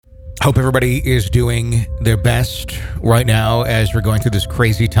Hope everybody is doing their best right now as we're going through this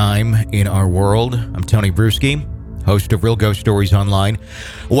crazy time in our world. I'm Tony Bruschi, host of Real Ghost Stories Online.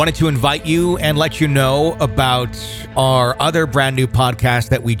 I wanted to invite you and let you know about our other brand new podcast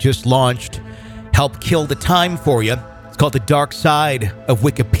that we just launched, Help Kill the Time for You. It's called The Dark Side of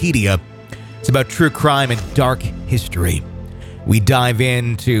Wikipedia. It's about true crime and dark history. We dive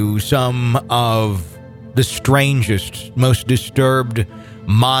into some of the strangest, most disturbed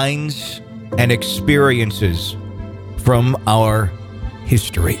minds and experiences from our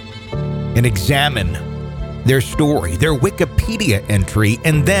history and examine their story, their Wikipedia entry,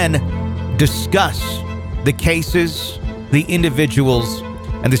 and then discuss the cases, the individuals,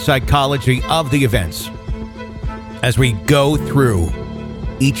 and the psychology of the events as we go through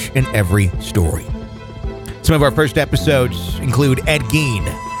each and every story. Some of our first episodes include Ed Gein,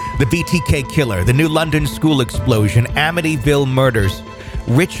 the BTK killer, the New London school explosion, Amityville murders,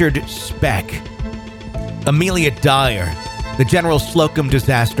 Richard Speck, Amelia Dyer, the General Slocum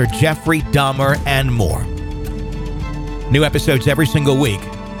disaster, Jeffrey Dahmer, and more. New episodes every single week.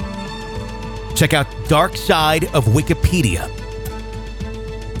 Check out Dark Side of Wikipedia.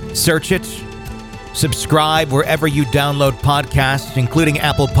 Search it. Subscribe wherever you download podcasts, including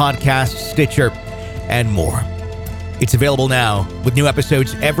Apple Podcasts, Stitcher, and more. It's available now with new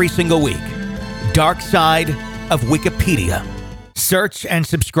episodes every single week. Dark Side of Wikipedia. Search and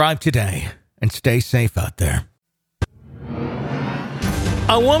subscribe today, and stay safe out there.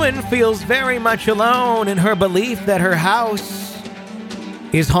 A woman feels very much alone in her belief that her house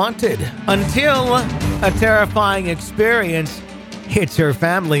is haunted until a terrifying experience hits her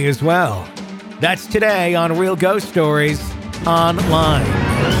family as well. That's today on Real Ghost Stories Online.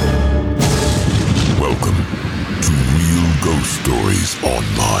 Welcome to Real Ghost Stories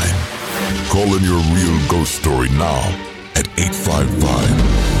Online. Call in your real ghost story now at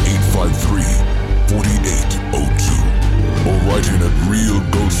 855-853-4802 or write in at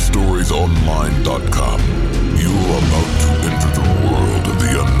realghoststoriesonline.com. You are about to enter the world of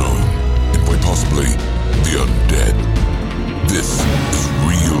the unknown and quite possibly the undead. This is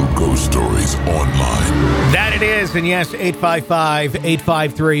Real Ghost Stories Online. That it is, and yes,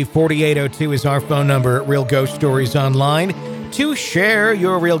 855-853-4802 is our phone number at Real Ghost Stories Online. To share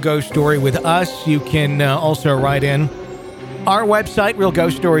your real ghost story with us, you can also write in our website,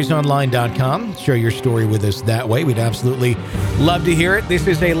 realghoststoriesonline.com. Share your story with us that way. We'd absolutely love to hear it. This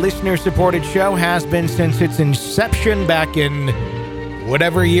is a listener-supported show, has been since its inception back in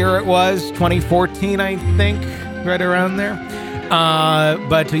whatever year it was, 2014, I think, right around there.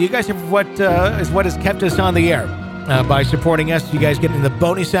 But you guys have what has kept us on the air. By supporting us, you guys get in the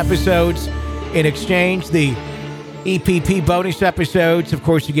bonus episodes. In exchange, the EPP bonus episodes. Of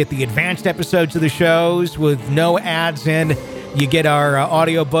course, you get the advanced episodes of the shows with no ads in. You get our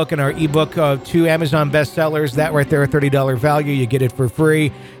audiobook and our ebook of 2 Amazon bestsellers. That right there, a $30 value. You get it for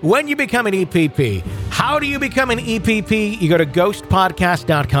free when you become an EPP. How do you become an EPP? You go to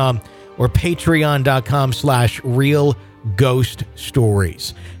ghostpodcast.com or patreon.com/real Ghost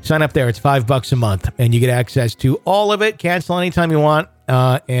Stories. Sign up there. It's $5 a month, and you get access to all of it. Cancel anytime you want.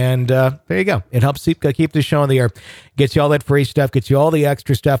 And there you go. It helps keep the show on the air. Gets you all that free stuff, gets you all the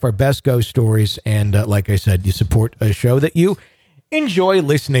extra stuff, our best ghost stories. And like I said, you support a show that you enjoy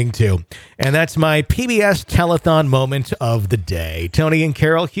listening to. And that's my PBS telethon moment of the day. Tony and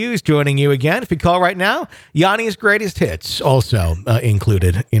Carol Hughes joining you again. If you call right now, Yanni's Greatest Hits also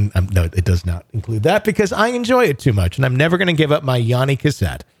included in. No, it does not include that because I enjoy it too much. And I'm never going to give up my Yanni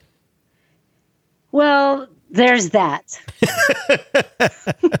cassette. Well, there's that.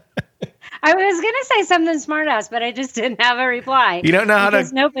 I was going to say something smart-ass, but I just didn't have a reply. You don't know how to...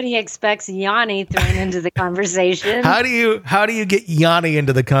 Because nobody expects Yanni thrown into the conversation. How do you get Yanni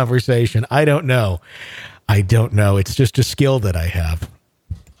into the conversation? I don't know. It's just a skill that I have.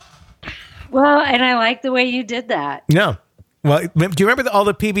 Well, and I like the way you did that. No. Well, do you remember all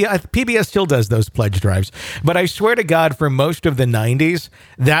the PBS still does those pledge drives, but I swear to God, for most of the 90s,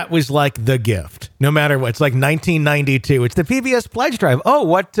 that was like the gift. No matter what, it's like 1992. It's the PBS pledge drive. Oh,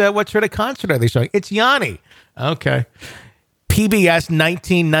 what sort of concert are they showing? It's Yanni. Okay. PBS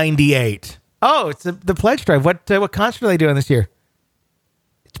 1998. Oh, it's the pledge drive. What concert are they doing this year?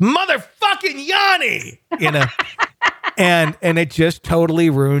 It's motherfucking Yanni. You know. And it just totally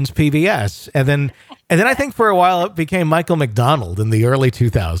ruins PBS. And then I think for a while it became Michael McDonald in the early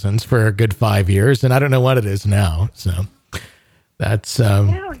 2000s for a good 5 years. And I don't know what it is now. So that's... I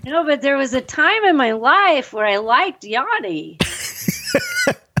don't know, but there was a time in my life where I liked Yanni.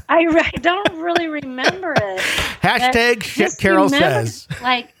 I don't really remember it. Hashtag shit Carol says.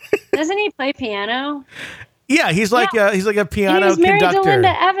 Like, doesn't he play piano? Yeah, he's like a piano he was married conductor. to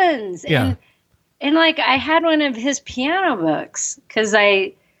Linda Evans. Yeah. And like I had one of his piano books because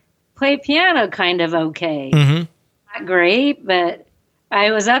I play piano kind of okay. Mm-hmm. Not great, but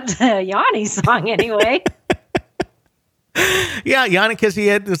I was up to a Yanni song anyway. Yeah, Yanni, because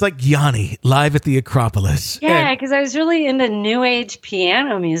it was like Yanni live at the Acropolis. Yeah, because I was really into new age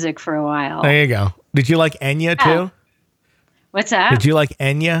piano music for a while. There you go. Did you like Enya too? What's that? Did you like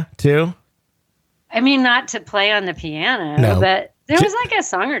Enya too? I mean, not to play on the piano, No. but there was like a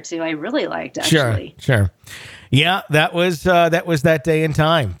song or two I really liked, actually. Sure. Yeah, that was that day in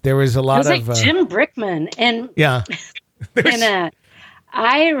time. There was a lot it was of like Jim Brickman, and yeah. and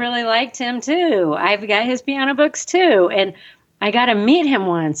I really liked him too. I've got his piano books too, and I got to meet him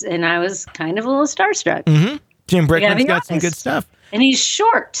once, and I was kind of a little starstruck. Mm-hmm. Jim gotta Brickman's be got some honest. good stuff. And he's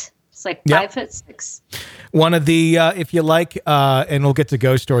short. It's like Yep. 5'6". One of the, if you like, and we'll get to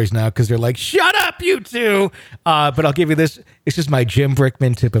ghost stories now because they're like, shut up, you two. But I'll give you this. It's just my Jim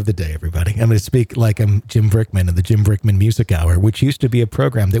Brickman tip of the day, everybody. I'm going to speak like I'm Jim Brickman of the Jim Brickman Music Hour, which used to be a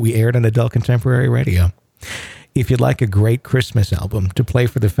program that we aired on adult contemporary radio. If you'd like a great Christmas album to play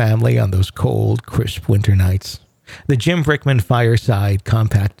for the family on those cold, crisp winter nights, the Jim Brickman Fireside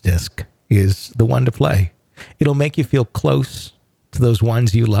Compact Disc is the one to play. It'll make you feel close to those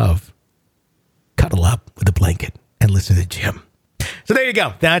ones you love. Cuddle up with a blanket and listen to Jim. So there you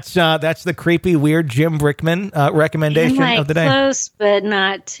go. That's the creepy, weird Jim Brickman recommendation I'm like of the day. close, but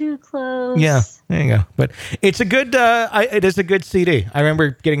not too close. Yeah, there you go. But it's a good. It is a good CD. I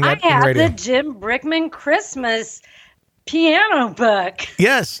remember getting I that in have radio. the Jim Brickman Christmas piano book.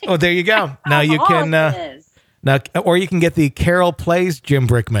 Yes. Oh, there you go. Now you All can. of this. Now, or you can get the Carol Plays Jim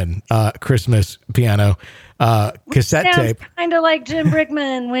Brickman Christmas piano cassette Sounds tape. kind of like Jim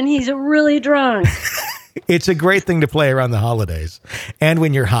Brickman when he's really drunk. It's a great thing to play around the holidays and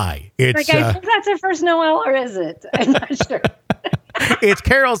when you're high. It's Like I think that's her first Noel, or is it? I'm not sure. it's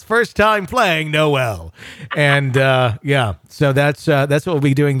Carol's first time playing Noel, and yeah, so that's what we'll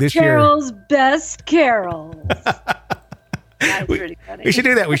be doing this year. Carol's best carols. That's pretty funny. We should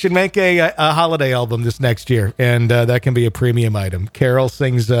do that. We should make a holiday album this next year, and that can be a premium item. Carol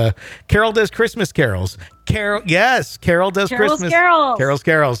sings. Carol does Christmas carols. Carol does Carol's Christmas carols. Carol's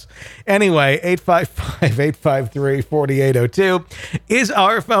carols. Anyway, 855-853-4802 is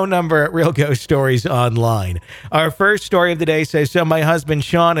our phone number at Real Ghost Stories Online. Our first story of the day says, so my husband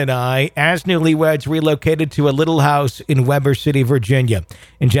Sean and I, as newlyweds, relocated to a little house in Weber City, Virginia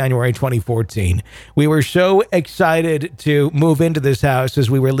in January 2014. We were so excited to move into this house as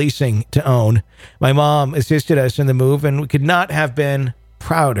we were leasing to own. My mom assisted us in the move, and we could not have been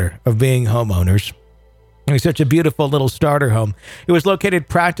prouder of being homeowners. It was such a beautiful little starter home. It was located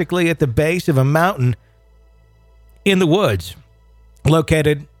practically at the base of a mountain in the woods,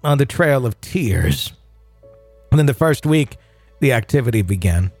 located on the Trail of Tears. And then the first week, the activity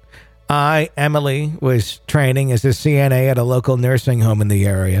began. Emily, was training as a CNA at a local nursing home in the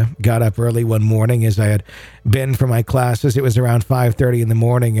area. Got up early one morning as I had been for my classes. It was around 5:30 in the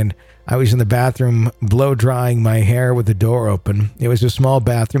morning, and I was in the bathroom blow drying my hair with the door open. It was a small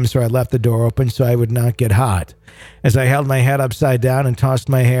bathroom, so I left the door open so I would not get hot. As I held my head upside down and tossed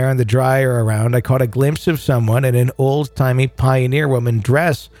my hair in the dryer around, I caught a glimpse of someone in an old-timey pioneer woman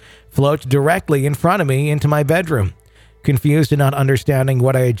dress float directly in front of me into my bedroom. Confused and not understanding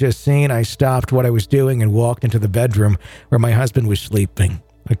what I had just seen, I stopped what I was doing and walked into the bedroom where my husband was sleeping.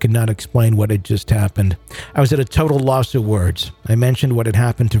 I could not explain what had just happened. I was at a total loss of words. I mentioned what had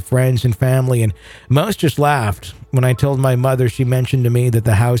happened to friends and family, and most just laughed. When I told my mother, she mentioned to me that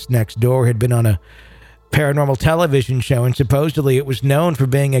the house next door had been on a paranormal television show, and supposedly it was known for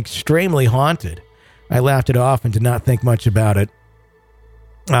being extremely haunted. I laughed it off and did not think much about it.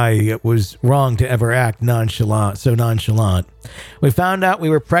 I was wrong to ever act so nonchalant. We found out we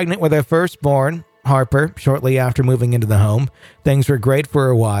were pregnant with our firstborn, Harper, shortly after moving into the home. Things were great for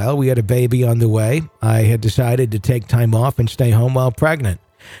a while. We had a baby on the way. I had decided to take time off and stay home while pregnant.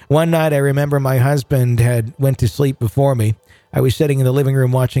 One night, I remember my husband had went to sleep before me. I was sitting in the living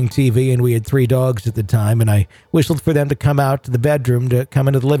room watching TV, and we had 3 dogs at the time, and I whistled for them to come out to the bedroom to come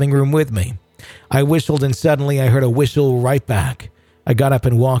into the living room with me. I whistled, and suddenly I heard a whistle right back. I got up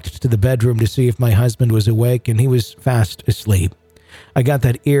and walked to the bedroom to see if my husband was awake, and he was fast asleep. I got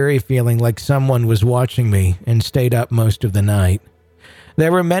that eerie feeling like someone was watching me and stayed up most of the night.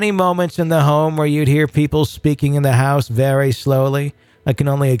 There were many moments in the home where you'd hear people speaking in the house very slowly. I can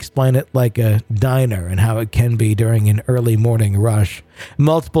only explain it like a diner and how it can be during an early morning rush.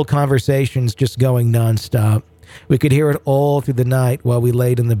 Multiple conversations just going nonstop. We could hear it all through the night while we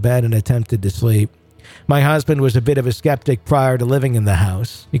laid in the bed and attempted to sleep. My husband was a bit of a skeptic prior to living in the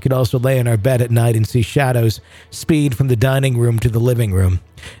house. He could also lay in our bed at night and see shadows speed from the dining room to the living room.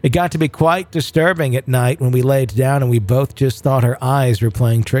 It got to be quite disturbing at night when we laid down and we both just thought our eyes were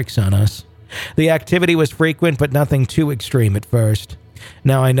playing tricks on us. The activity was frequent, but nothing too extreme at first.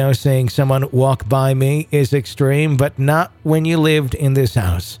 Now I know seeing someone walk by me is extreme, but not when you lived in this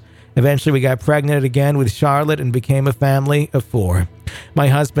house. Eventually we got pregnant again with Charlotte and became a family of 4. My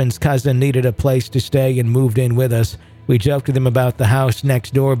husband's cousin needed a place to stay and moved in with us. We joked with him about the house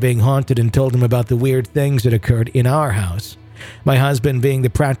next door being haunted and told him about the weird things that occurred in our house. My husband, being the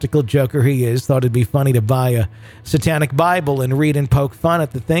practical joker he is, thought it'd be funny to buy a satanic Bible and read and poke fun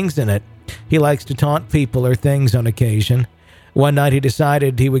at the things in it. He likes to taunt people or things on occasion. One night he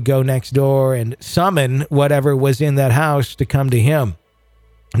decided he would go next door and summon whatever was in that house to come to him.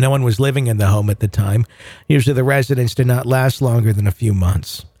 No one was living in the home at the time. Usually the residents did not last longer than a few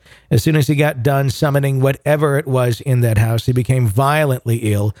months. As soon as he got done summoning whatever it was in that house, he became violently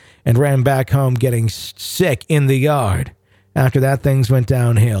ill and ran back home getting sick in the yard. After that, things went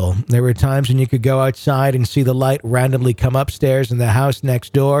downhill. There were times when you could go outside and see the light randomly come upstairs in the house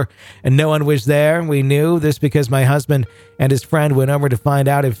next door, and no one was there. We knew this because my husband and his friend went over to find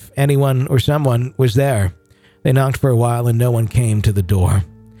out if anyone or someone was there. They knocked for a while and no one came to the door.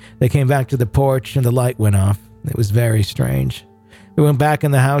 They came back to the porch and the light went off. It was very strange. We went back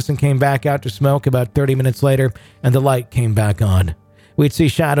in the house and came back out to smoke about 30 minutes later, and the light came back on. We'd see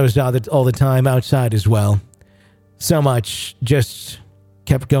shadows all the time outside as well. So much just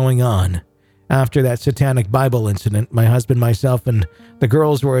kept going on. After that satanic Bible incident, my husband, myself, and the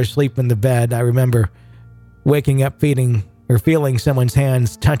girls were asleep in the bed. I remember waking up feeling someone's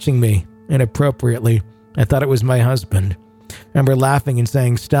hands touching me inappropriately. I thought it was my husband. I remember laughing and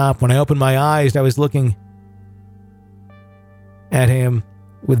saying, "Stop." When I opened my eyes, I was looking at him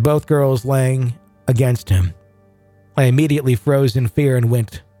with both girls laying against him. I immediately froze in fear and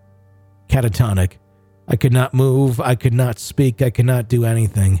went catatonic. I could not move, I could not speak, I could not do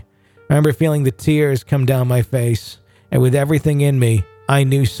anything. I remember feeling the tears come down my face, and with everything in me, I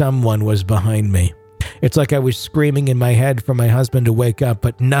knew someone was behind me. It's like I was screaming in my head for my husband to wake up,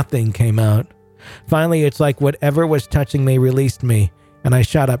 but nothing came out. Finally, it's like whatever was touching me released me, and I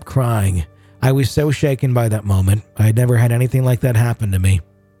shot up crying. I was so shaken by that moment. I had never had anything like that happen to me.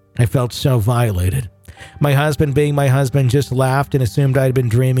 I felt so violated. My husband, being my husband, just laughed and assumed I'd been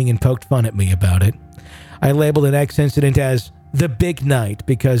dreaming and poked fun at me about it. I labeled the next incident as the big night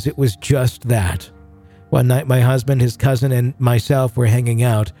because it was just that. One night, my husband, his cousin, and myself were hanging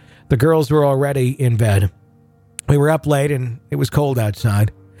out. The girls were already in bed. We were up late and it was cold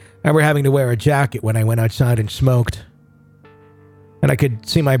outside. I remember having to wear a jacket when I went outside and smoked. And I could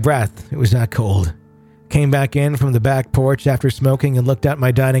see my breath. It was that cold. Came back in from the back porch after smoking and looked out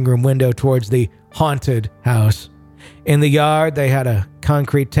my dining room window towards the haunted house. In the yard, they had a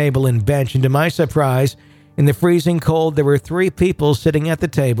concrete table and bench, and to my surprise, in the freezing cold, there were 3 people sitting at the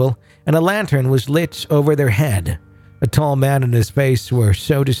table, and a lantern was lit over their head. A tall man and his face were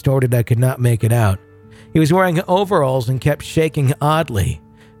so distorted I could not make it out. He was wearing overalls and kept shaking oddly.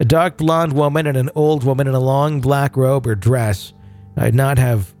 A dark blonde woman and an old woman in a long black robe or dress. I'd not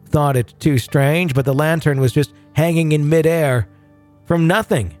have thought it too strange, but the lantern was just hanging in midair from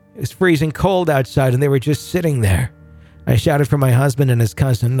nothing. It was freezing cold outside, and they were just sitting there. I shouted for my husband and his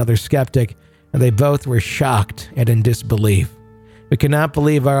cousin, another skeptic, and they both were shocked and in disbelief. We could not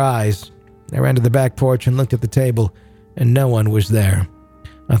believe our eyes. I ran to the back porch and looked at the table, and no one was there.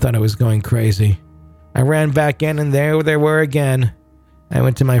 I thought I was going crazy. I ran back in, and there they were again. I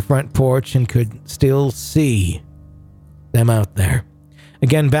went to my front porch and could still see them out there.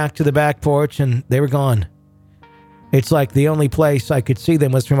 Again, back to the back porch, and they were gone. It's like the only place I could see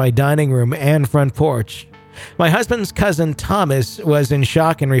them was from my dining room and front porch. My husband's cousin Thomas was in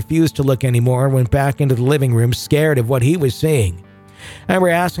shock and refused to look anymore and went back into the living room, scared of what he was seeing. I remember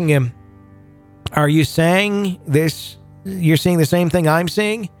asking him, "Are you saying this? You're seeing the same thing I'm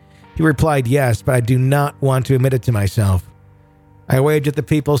seeing?" He replied, "Yes, but I do not want to admit it to myself." I waved at the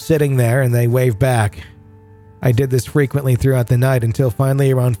people sitting there, and they waved back. I did this frequently throughout the night until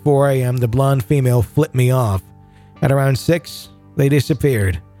finally around 4 a.m. the blonde female flipped me off. At around 6, they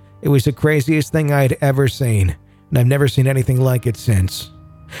disappeared. It was the craziest thing I had ever seen, and I've never seen anything like it since.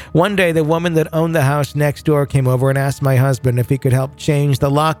 One day, the woman that owned the house next door came over and asked my husband if he could help change the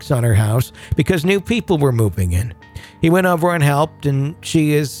locks on her house because new people were moving in. He went over and helped, and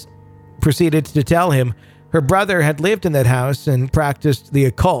she proceeded to tell him her brother had lived in that house and practiced the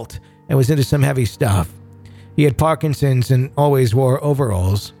occult and was into some heavy stuff. He had Parkinson's and always wore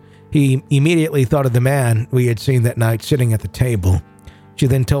overalls. He immediately thought of the man we had seen that night sitting at the table. She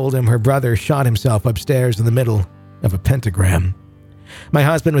then told him her brother shot himself upstairs in the middle of a pentagram. My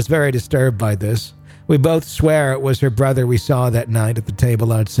husband was very disturbed by this. We both swear it was her brother we saw that night at the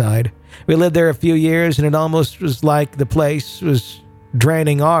table outside. We lived there a few years, and it almost was like the place was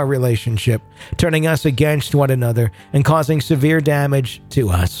draining our relationship, turning us against one another, and causing severe damage to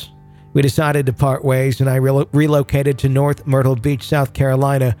us. We decided to part ways, and I relocated to North Myrtle Beach, South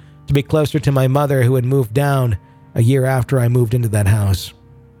Carolina, to be closer to my mother, who had moved down a year after I moved into that house.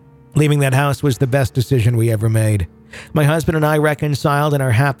 Leaving that house was the best decision we ever made. My husband and I reconciled and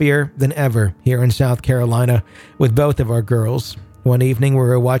are happier than ever here in South Carolina with both of our girls. One evening we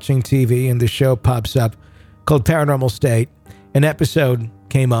were watching TV and the show pops up called Paranormal State. An episode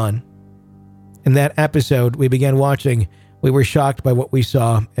came on. In that episode we began watching, we were shocked by what we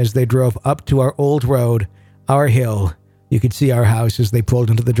saw as they drove up to our old road, our hill. You could see our house as they pulled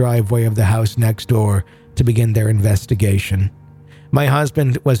into the driveway of the house next door to begin their investigation. My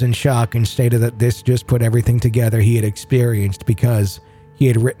husband was in shock and stated that this just put everything together he had experienced because he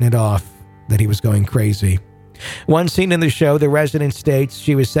had written it off, that he was going crazy. One scene in the show, the resident states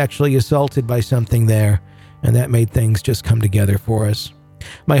she was sexually assaulted by something there, and that made things just come together for us.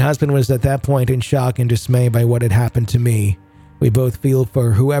 My husband was at that point in shock and dismay by what had happened to me. We both feel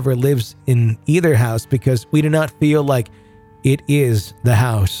for whoever lives in either house because we do not feel like it is the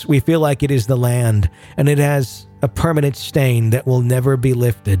house. We feel like it is the land, and it has a permanent stain that will never be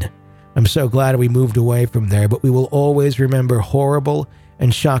lifted. I'm so glad we moved away from there, but we will always remember horrible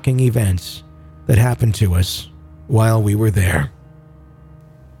and shocking events that happened to us while we were there.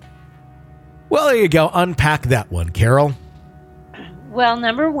 Well, there you go. Unpack that one, Carol. Well,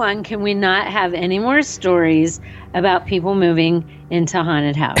 number one, can we not have any more stories about people moving into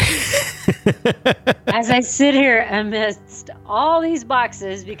haunted houses? As I sit here amidst all these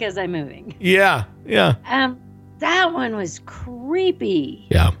boxes because I'm moving. Yeah. That one was creepy.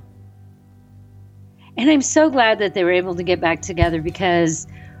 Yeah. And I'm so glad that they were able to get back together, because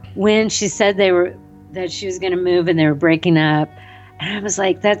when she said that she was going to move and they were breaking up, and I was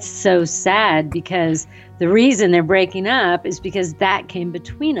like, that's so sad, because the reason they're breaking up is because that came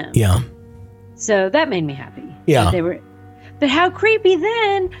between them. Yeah. So that made me happy. Yeah. But how creepy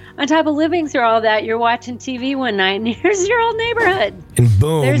then, on top of living through all that, you're watching TV one night and here's your old neighborhood. And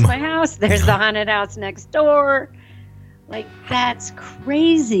boom. There's my house. There's the haunted house next door. Like, that's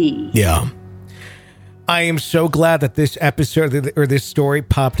crazy. Yeah. I am so glad that this episode or this story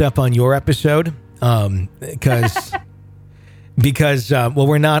popped up on your episode. Because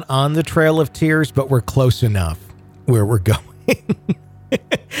we're not on the Trail of Tears, but we're close enough where we're going.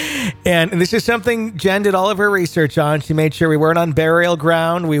 And this is something Jen did all of her research on. She made sure we weren't on burial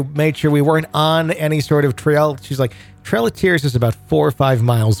ground. We made sure we weren't on any sort of trail. She's like, Trail of Tears is about 4 or 5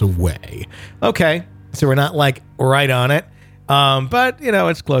 miles away. Okay. So we're not like right on it. But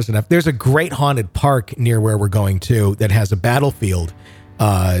it's close enough. There's a great haunted park near where we're going to that has a battlefield,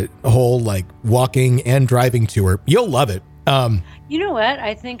 a whole like walking and driving tour. You'll love it. You know what?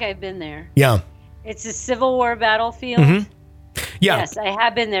 I think I've been there. Yeah. It's a Civil War battlefield. Mm-hmm. Yeah. Yes, I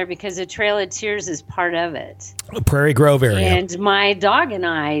have been there because the Trail of Tears is part of it. Prairie Grove area. And my dog and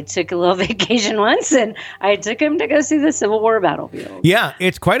I took a little vacation once, and I took him to go see the Civil War battlefield. Yeah,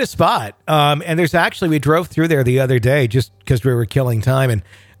 it's quite a spot. And we drove through there the other day just because we were killing time. And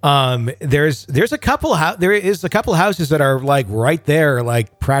there is a couple houses that are like right there,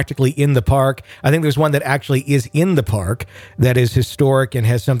 like practically in the park. I think there's one that actually is in the park that is historic and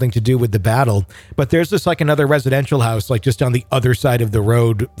has something to do with the battle. But there's just like another residential house, like just on the other side of the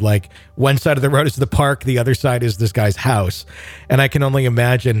road. Like one side of the road is the park, the other side is this guy's house. And I can only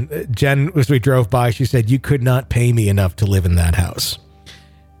imagine, Jen, as we drove by, she said, you could not pay me enough to live in that house.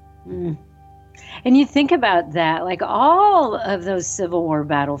 Mm. And you think about that, like all of those Civil War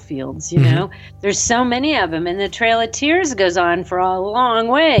battlefields, know, there's so many of them. And the Trail of Tears goes on for a long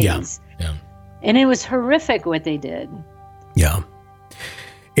ways. Yeah. And it was horrific what they did. Yeah.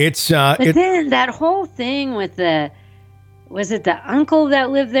 Then that whole thing with was it the uncle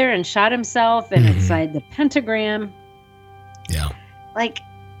that lived there and shot himself and inside the pentagram? Yeah. Like,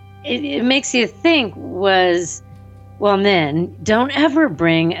 it makes you think then don't ever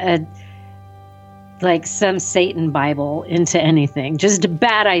bring some Satan Bible into anything. Just a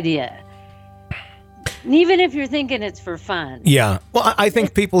bad idea. And even if you're thinking it's for fun. Yeah. Well, I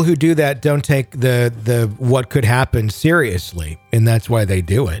think people who do that don't take the what could happen seriously, and that's why they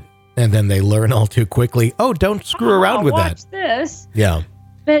do it. And then they learn all too quickly, don't screw around with that. Watch this. Yeah.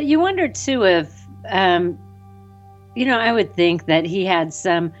 But you wonder too if I would think that he had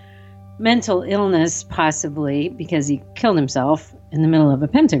some mental illness, possibly because he killed himself in the middle of a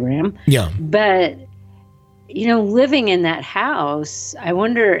pentagram. Yeah. But living in that house, I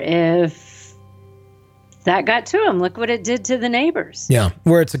wonder if that got to him. Look what it did to the neighbors. Yeah,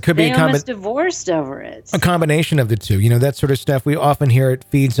 where it could be they almost divorced over it. A combination of the two. That sort of stuff. We often hear it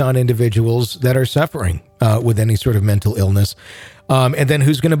feeds on individuals that are suffering with any sort of mental illness. And then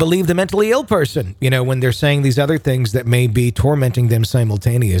who's going to believe the mentally ill person, when they're saying these other things that may be tormenting them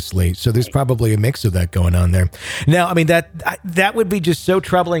simultaneously. So there's probably a mix of that going on there. Now, I mean, that would be just so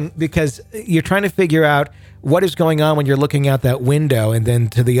troubling because you're trying to figure out what is going on when you're looking out that window and then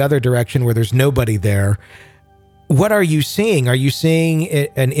to the other direction where there's nobody there. What are you seeing? Are you seeing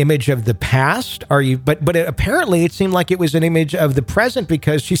an image of the past? But apparently it seemed like it was an image of the present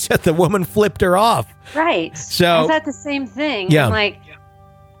because she said the woman flipped her off. Right. So I thought the same thing. Yeah. I'm like,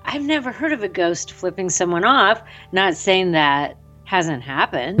 I've never heard of a ghost flipping someone off. Not saying that hasn't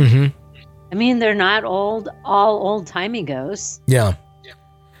happened. Mm-hmm. I mean, they're not all old-timey ghosts. Yeah.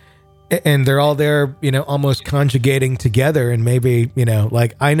 And they're all there, almost conjugating together and maybe,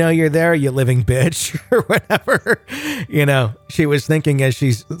 like, I know you're there, you living bitch, or whatever, she was thinking as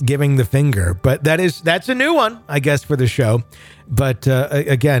she's giving the finger. But that's a new one, I guess, for the show. But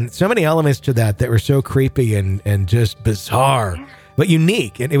again, so many elements to that were so creepy and just bizarre, but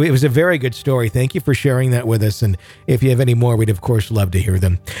unique. And it was a very good story. Thank you for sharing that with us. And if you have any more, we'd, of course, love to hear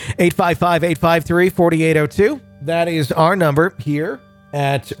them. 855-853-4802. That is our number here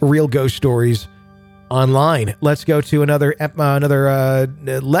at Real Ghost Stories Online. Let's go to another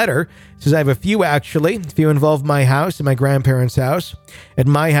letter. It says, I have a few involve my house and my grandparents' house. At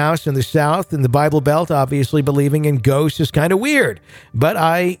my house in the South, in the Bible Belt, obviously believing in ghosts is kind of weird, but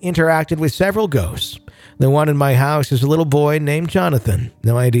I interacted with several ghosts. The one in my house is a little boy named Jonathan.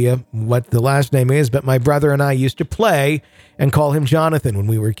 No idea what the last name is, but my brother and I used to play and call him Jonathan when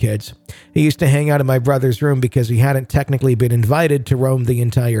we were kids. He used to hang out in my brother's room because he hadn't technically been invited to roam the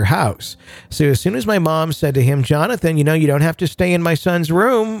entire house. So as soon as my mom said to him, Jonathan, you don't have to stay in my son's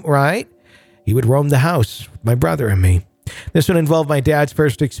room, right? He would roam the house with my brother and me. This one involved my dad's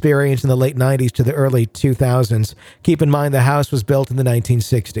first experience in the late 90s to the early 2000s. Keep in mind the house was built in the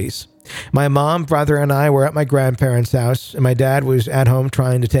 1960s. My mom, brother, and I were at my grandparents' house, and my dad was at home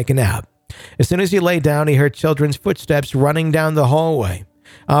trying to take a nap. As soon as he lay down, he heard children's footsteps running down the hallway.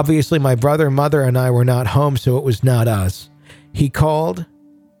 Obviously, my brother, mother, and I were not home, so it was not us. He called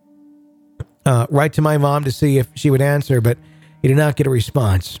right to my mom to see if she would answer, but he did not get a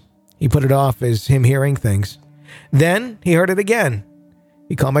response. He put it off as him hearing things. Then he heard it again.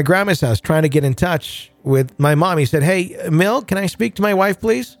 He called my grandma's house, trying to get in touch with my mom. He said, hey, Mill, can I speak to my wife,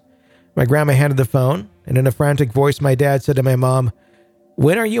 please? My grandma handed the phone, and in a frantic voice, my dad said to my mom,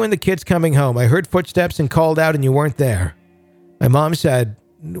 when are you and the kids coming home? I heard footsteps and called out and you weren't there. My mom said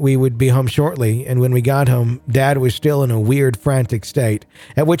we would be home shortly, and when we got home, Dad was still in a weird, frantic state,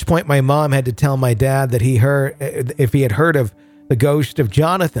 at which point my mom had to tell my dad that if he had heard of the ghost of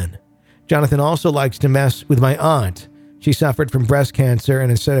Jonathan. Jonathan also likes to mess with my aunt. She suffered from breast cancer,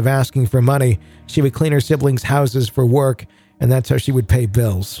 and instead of asking for money, she would clean her siblings' houses for work, and that's how she would pay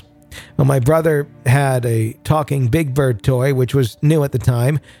bills. Well, my brother had a talking Big Bird toy, which was new at the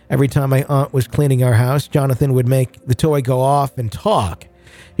time. Every time my aunt was cleaning our house, Jonathan would make the toy go off and talk.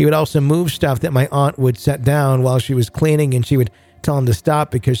 He would also move stuff that my aunt would set down while she was cleaning, and she would tell him to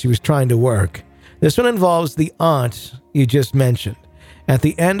stop because she was trying to work. This one involves the aunt you just mentioned. At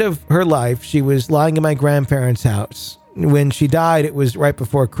the end of her life, she was lying in my grandparents' house. When she died, it was right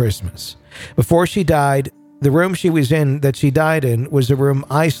before Christmas. Before she died, the room she was in that she died in was a room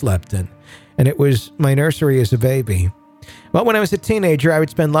I slept in, and it was my nursery as a baby. But when I was a teenager, I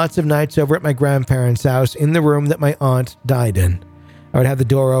would spend lots of nights over at my grandparents' house in the room that my aunt died in. I would have the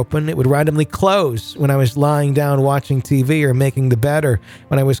door open. It would randomly close when I was lying down watching TV or making the bed or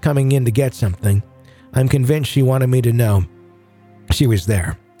when I was coming in to get something. I'm convinced she wanted me to know she was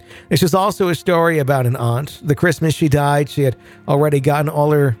there. This is also a story about an aunt. The Christmas she died, she had already gotten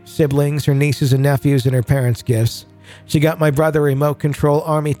all her siblings, her nieces and nephews, and her parents' gifts. She got my brother a remote control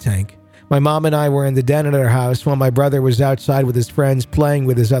army tank. My mom and I were in the den at our house while my brother was outside with his friends playing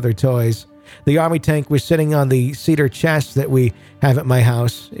with his other toys. The army tank was sitting on the cedar chest that we have at my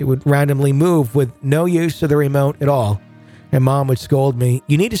house. It would randomly move with no use of the remote at all. And Mom would scold me,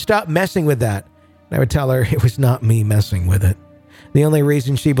 "You need to stop messing with that." And I would tell her it was not me messing with it. The only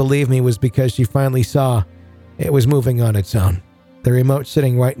reason she believed me was because she finally saw it was moving on its own. The remote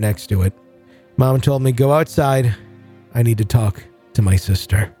sitting right next to it. Mom told me, "Go outside. I need to talk to my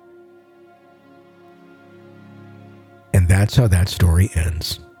sister." And that's how that story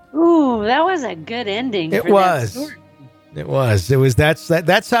ends. Ooh, that was a good ending. It was. It was.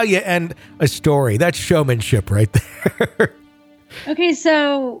 That's how you end a story. That's showmanship right there. Okay,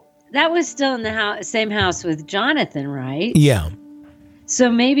 so that was still in the same house with Jonathan, right? Yeah.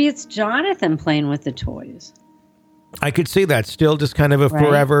 So maybe it's Jonathan playing with the toys. I could see that. Still just kind of a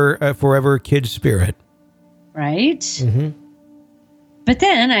Right. forever kid spirit. Right? Mm-hmm. But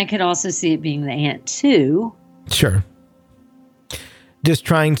then I could also see it being the aunt too. Sure. Just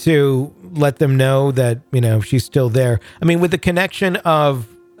trying to let them know that, she's still there. I mean, with the connection of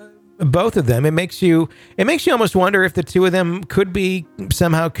both of them, it makes you almost wonder if the two of them could be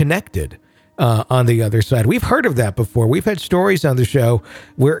somehow connected on the other side. We've heard of that before. We've had stories on the show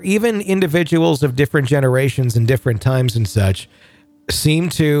where even individuals of different generations and different times and such seem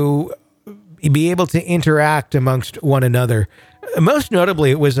to be able to interact amongst one another. Most notably,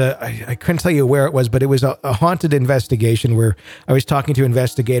 it was I couldn't tell you where it was, but it was a haunted investigation where I was talking to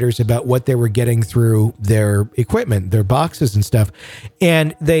investigators about what they were getting through their equipment, their boxes and stuff.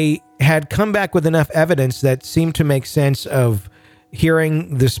 And they had come back with enough evidence that seemed to make sense of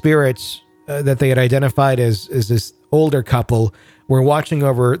hearing the spirits that they had identified as this older couple were watching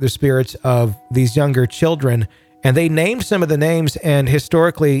over the spirits of these younger children. And they named some of the names, and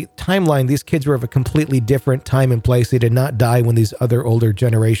historically, timeline, these kids were of a completely different time and place. They did not die when these other older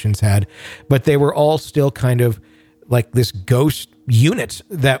generations had, but they were all still kind of like this ghost unit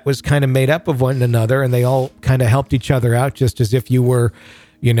that was kind of made up of one another, and they all kind of helped each other out, just as if you were,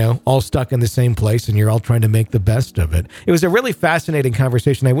 all stuck in the same place and you're all trying to make the best of it. It was a really fascinating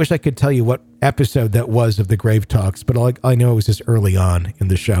conversation. I wish I could tell you what episode that was of the Grave Talks, but all I know it was just early on in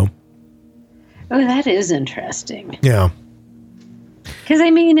the show. Oh, that is interesting. Yeah. Because, I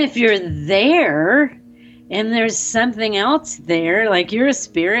mean, if you're there and there's something else there, like you're a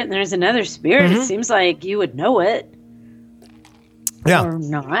spirit and there's another spirit, It seems like you would know it. Yeah. Or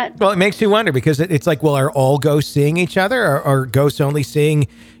not. Well, it makes you wonder because it's like, well, are all ghosts seeing each other? Or are ghosts only seeing,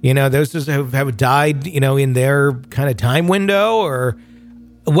 those who have died, in their kind of time window? Or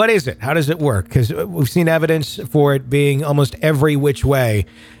what is it? How does it work? Because we've seen evidence for it being almost every which way.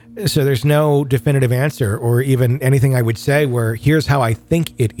 So there's no definitive answer or even anything I would say where here's how I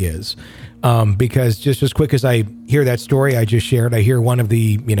think it is. Because just as quick as I hear that story I just shared, I hear one of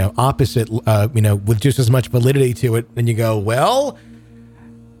the, opposite, with just as much validity to it. And you go, well,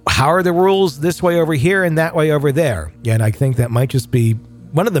 how are the rules this way over here and that way over there? Yeah, and I think that might just be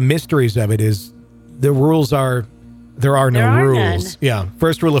one of the mysteries of it is the rules are, there are no rules. None. Yeah.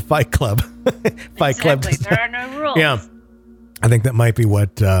 First rule of Fight Club. Fight Club. There are no rules. Yeah. I think that might be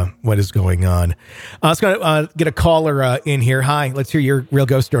what is going on. Let's go get a caller in here. Hi, let's hear your real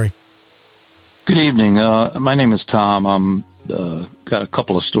ghost story. Good evening. My name is Tom. I'm got a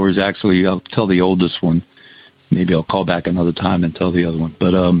couple of stories, actually. I'll tell the oldest one. Maybe I'll call back another time and tell the other one.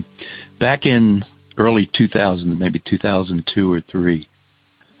 But back in early 2000, maybe 2002 or 3,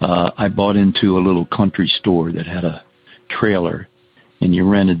 I bought into a little country store that had a trailer, and you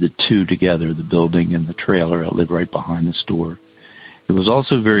rented the two together, the building and the trailer. I lived right behind the store. It was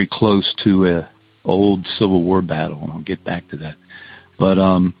also very close to a old Civil War battle, and I'll get back to that. But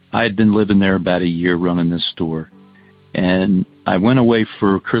I had been living there about a year running this store, and I went away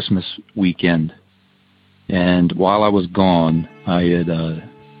for Christmas weekend. And while I was gone, I had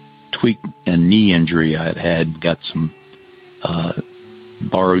tweaked a knee injury I had got some,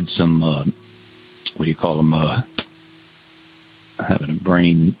 borrowed some, what do you call them? I'm having a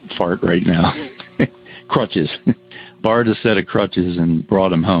brain fart right now. Crutches. Borrowed a set of crutches and brought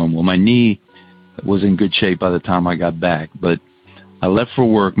them home. Well, my knee was in good shape by the time I got back, but I left for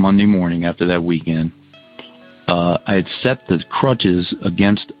work Monday morning after that weekend. I had set the crutches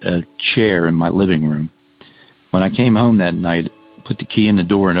against a chair in my living room. When I came home that night, put the key in the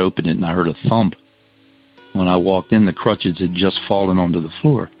door and opened it, and I heard a thump. When I walked in, the crutches had just fallen onto the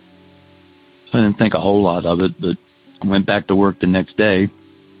floor. I didn't think a whole lot of it, but I went back to work the next day,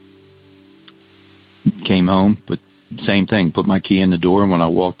 came home, but same thing, put my key in the door, and when I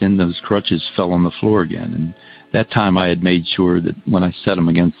walked in, those crutches fell on the floor again. And that time I had made sure that when I set them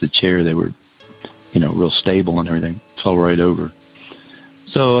against the chair, they were, real stable and everything. Fell right over.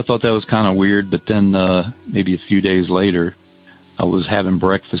 So I thought that was kind of weird, but then maybe a few days later, I was having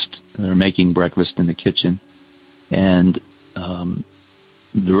breakfast, or making breakfast in the kitchen, and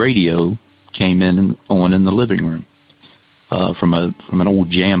the radio came in on in the living room from an old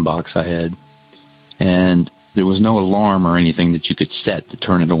jam box I had, and there was no alarm or anything that you could set to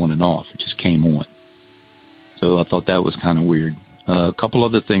turn it on and off. It just came on. So I thought that was kind of weird. A couple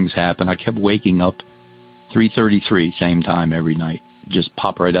other things happened. I kept waking up 3:33, same time every night. Just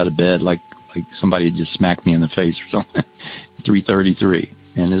pop right out of bed like somebody had just smacked me in the face or something. 3:33.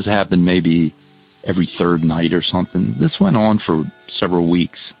 And this happened maybe every third night or something. This went on for several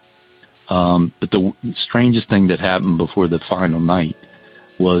weeks. But the strangest thing that happened before the final night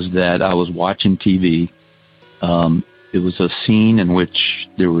was that I was watching TV. It was a scene in which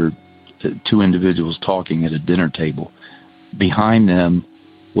there were two individuals talking at a dinner table. Behind them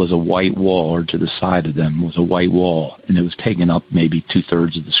was a white wall, or to the side of them was a white wall, and it was taking up maybe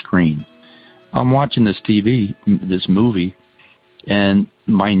 2/3 of the screen. I'm watching this movie, and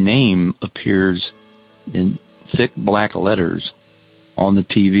my name appears in thick black letters on the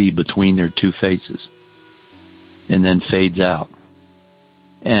TV between their two faces, and then fades out.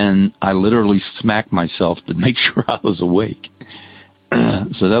 And I literally smacked myself to make sure I was awake.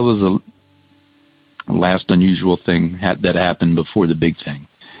 So that was the last unusual thing that happened before the big thing.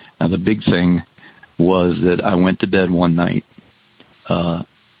 Now, the big thing was that I went to bed one night,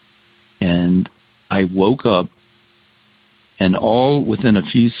 and I woke up, and all within a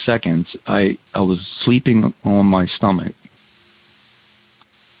few seconds, I was sleeping on my stomach,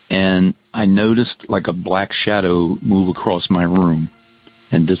 and I noticed like a black shadow move across my room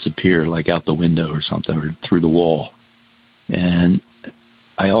and disappear, like out the window or something, or through the wall. And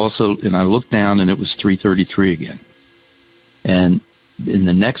I looked down, and it was 3:33 again. And in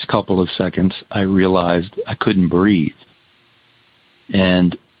the next couple of seconds, I realized I couldn't breathe.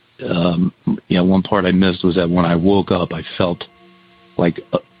 And one part I missed was that when I woke up, I felt like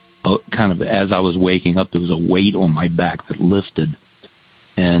kind of as I was waking up, there was a weight on my back that lifted.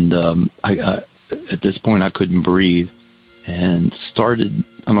 And I at this point, I couldn't breathe. And started,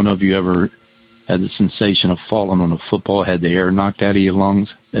 I don't know if you ever had the sensation of falling on a football, had the air knocked out of your lungs.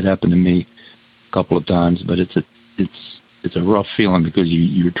 It happened to me a couple of times, but it's a rough feeling because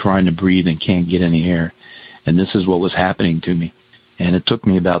you're trying to breathe and can't get any air. And this is what was happening to me. And it took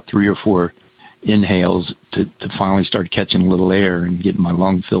me about 3 or 4 inhales to finally start catching a little air and getting my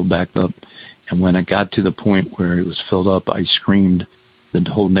lung filled back up. And when I got to the point where it was filled up, I screamed. The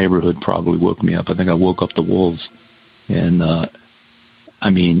whole neighborhood probably woke me up. I think I woke up the wolves. And,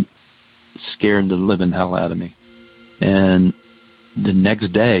 scared the living hell out of me. And the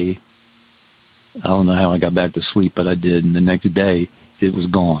next day, I don't know how I got back to sleep, but I did. And the next day, it was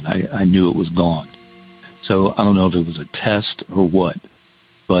gone. I knew it was gone. So I don't know if it was a test or what.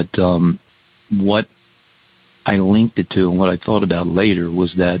 But what I linked it to and what I thought about later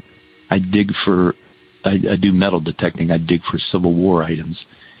was that I do metal detecting. I dig for Civil War items.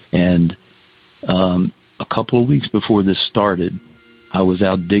 And a couple of weeks before this started, I was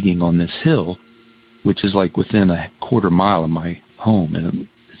out digging on this hill, which is like within a quarter mile of my home. And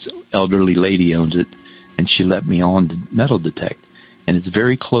this elderly lady owns it, and she let me on to metal detect. And it's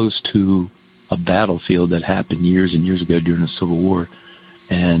very close to a battlefield that happened years and years ago during the Civil War.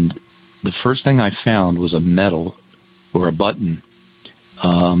 And the first thing I found was a medal or a button.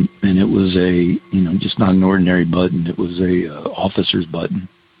 And it was just not an ordinary button. It was a officer's button.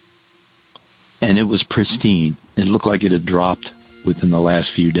 And it was pristine. It looked like it had dropped within the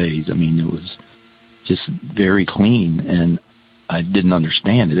last few days. I mean, it was just very clean, and I didn't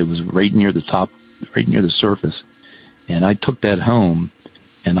understand it. It was right near the top, right near the surface. And I took that home,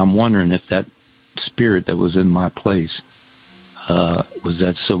 and I'm wondering if that spirit that was in my place was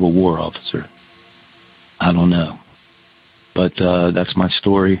that Civil War officer. I don't know. But that's my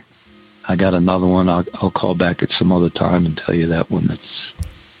story. I got another one. I'll call back at some other time and tell you that one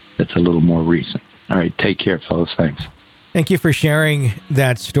that's a little more recent. All right, take care, fellas. Thanks. Thank you for sharing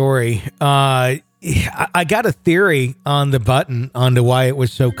that story. I got a theory on the button onto why it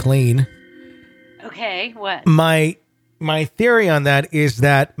was so clean. Okay, what? My theory on that is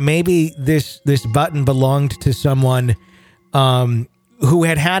that maybe this button belonged to someone who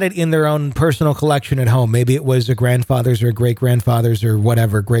had it in their own personal collection at home. Maybe it was a grandfather's or a great-grandfather's or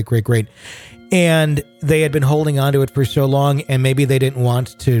whatever, great. And they had been holding onto it for so long, and maybe they didn't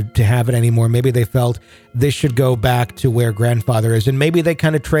want to have it anymore. Maybe they felt this should go back to where grandfather is. And maybe they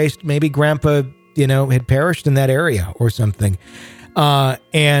kind of traced, maybe grandpa, had perished in that area or something.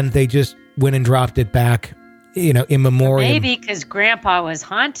 And they just went and dropped it back, in memoriam. Maybe because grandpa was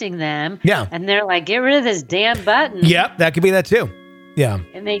haunting them. Yeah. And they're like, get rid of this damn button. Yep, that could be that too. Yeah.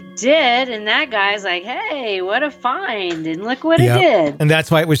 And they did, and that guy's like, hey, what a find, and look what it did. And that's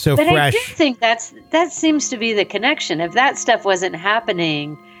why it was so fresh. I do think that seems to be the connection. If that stuff wasn't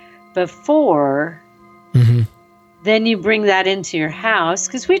happening before, then you bring that into your house,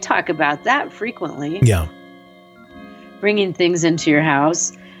 because we talk about that frequently. Yeah. Bringing things into your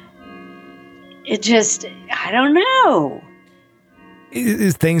house. It just, I don't know.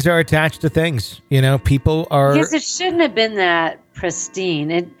 Things are attached to things. People are... Because it shouldn't have been that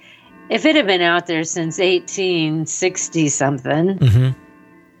pristine. If it had been out there since 1860 something,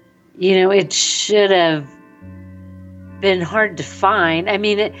 it should have been hard to find. I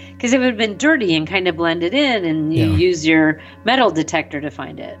mean, because it would have been dirty and kind of blended in, and you use your metal detector to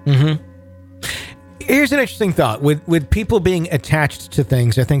find it. Mm-hmm. Here's an interesting thought. With people being attached to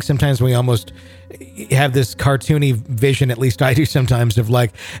things, I think sometimes we almost have this cartoony vision, at least I do sometimes, of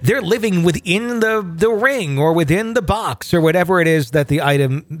like they're living within the ring or within the box or whatever it is that the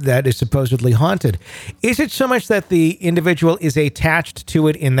item that is supposedly haunted. Is it so much that the individual is attached to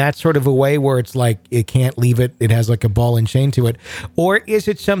it in that sort of a way where it's like it can't leave it, it has like a ball and chain to it? Or is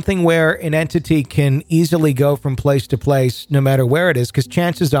it something where an entity can easily go from place to place no matter where it is? Because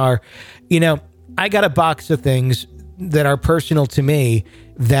chances are, I got a box of things that are personal to me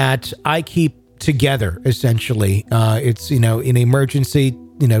that I keep together, essentially. It's, in emergency,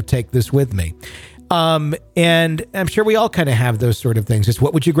 take this with me. And I'm sure we all kind of have those sort of things. It's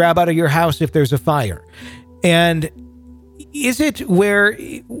what would you grab out of your house if there's a fire? And is it where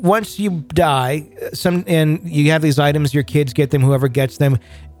once you die, and you have these items, your kids get them, whoever gets them,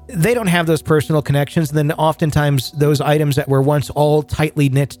 they don't have those personal connections. And then oftentimes those items that were once all tightly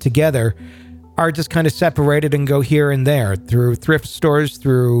knit together are just kind of separated and go here and there through thrift stores,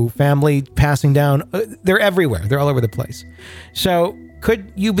 through family passing down. They're everywhere. They're all over the place. So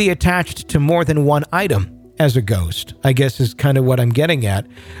could you be attached to more than one item as a ghost? I guess is kind of what I'm getting at,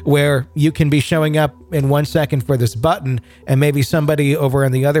 where you can be showing up in 1 second for this button and maybe somebody over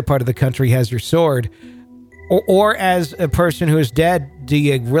in the other part of the country has your sword. Or as a person who is dead, do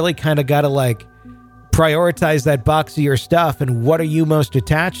you really kind of got to like prioritize that box of your stuff, and what are you most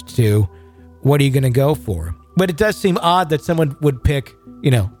attached to? What are you going to go for? But it does seem odd that someone would pick,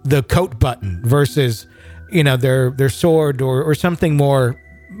 the coat button versus, their sword or something more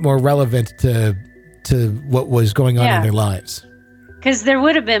relevant to what was going on in their lives. Because there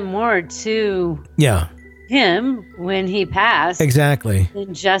would have been more to him when he passed. Exactly.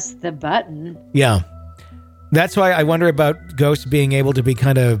 Than just the button. Yeah. That's why I wonder about ghosts being able to be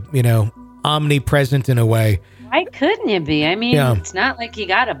kind of, omnipresent in a way. Why couldn't you be? I mean, it's not like you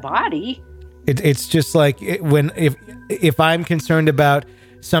got a body. It's just like if I'm concerned about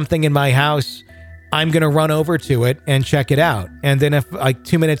something in my house, I'm going to run over to it and check it out. And then if like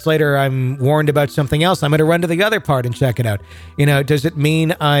 2 minutes later I'm warned about something else, I'm going to run to the other part and check it out. Does it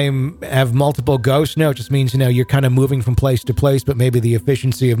mean I have multiple ghosts? No, it just means, you're kind of moving from place to place, but maybe the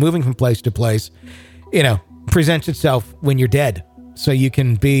efficiency of moving from place to place, presents itself when you're dead. So you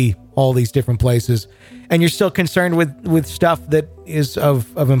can be all these different places and you're still concerned with stuff that is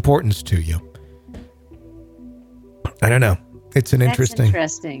of importance to you. I don't know. It's That's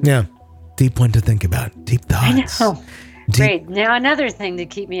interesting. Yeah. Deep one to think about. Deep thoughts. I know. Great. Now another thing to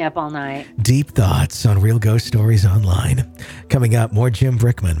keep me up all night. Deep thoughts on Real Ghost Stories Online. Coming up, more Jim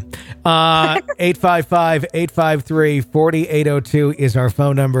Brickman. 855-853-4802 is our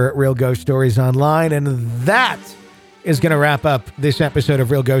phone number at Real Ghost Stories Online. And that is going to wrap up this episode of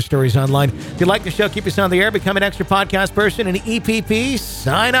Real Ghost Stories Online. If you like the show, keep us on the air, become an extra podcast person, and EPP,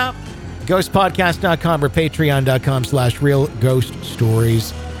 sign up. Ghostpodcast.com or patreon.com/Real Ghost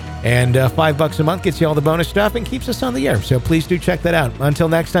Stories. And $5 a month gets you all the bonus stuff and keeps us on the air. So please do check that out. Until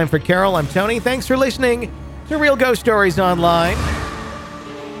next time, for Carol, I'm Tony. Thanks for listening to Real Ghost Stories Online.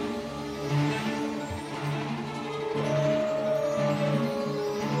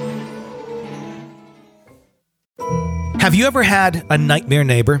 Have you ever had a nightmare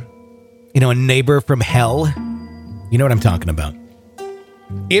neighbor? A neighbor from hell? You know what I'm talking about.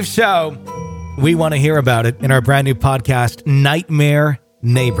 If so, we want to hear about it in our brand new podcast, Nightmare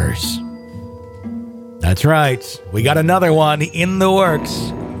Neighbors. That's right. We got another one in the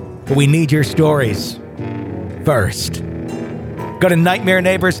works, but we need your stories first. Go to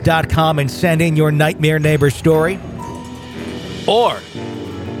nightmareneighbors.com and send in your nightmare neighbor story, or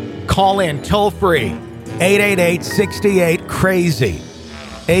call in toll free 888-68-CRAZY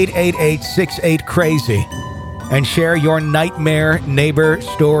 888-68-CRAZY and share your nightmare neighbor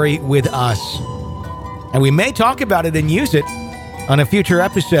story with us. And we may talk about it and use it on a future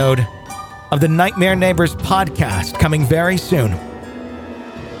episode of the Nightmare Neighbors podcast, coming very soon.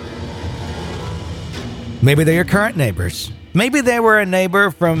 Maybe they're your current neighbors. Maybe they were a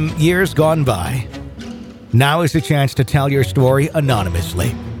neighbor from years gone by. Now is the chance to tell your story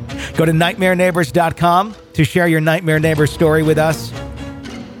anonymously. Go to nightmareneighbors.com to share your nightmare neighbor story with us,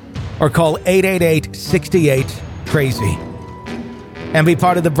 or call 888-68-CRAZY and be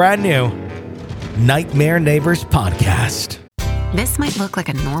part of the brand new Nightmare Neighbors podcast. This might look like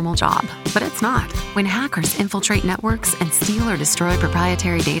a normal job, but it's not. When hackers infiltrate networks and steal or destroy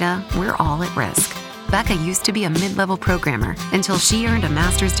proprietary data, we're all at risk. Becca used to be a mid-level programmer until she earned a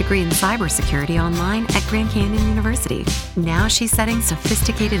master's degree in cybersecurity online at Grand Canyon University. Now she's setting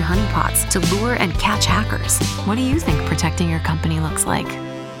sophisticated honeypots to lure and catch hackers. What do you think protecting your company looks like?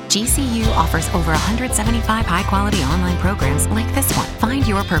 GCU offers over 175 high-quality online programs like this one. Find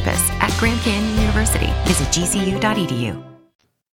your purpose at Grand Canyon University. Visit gcu.edu.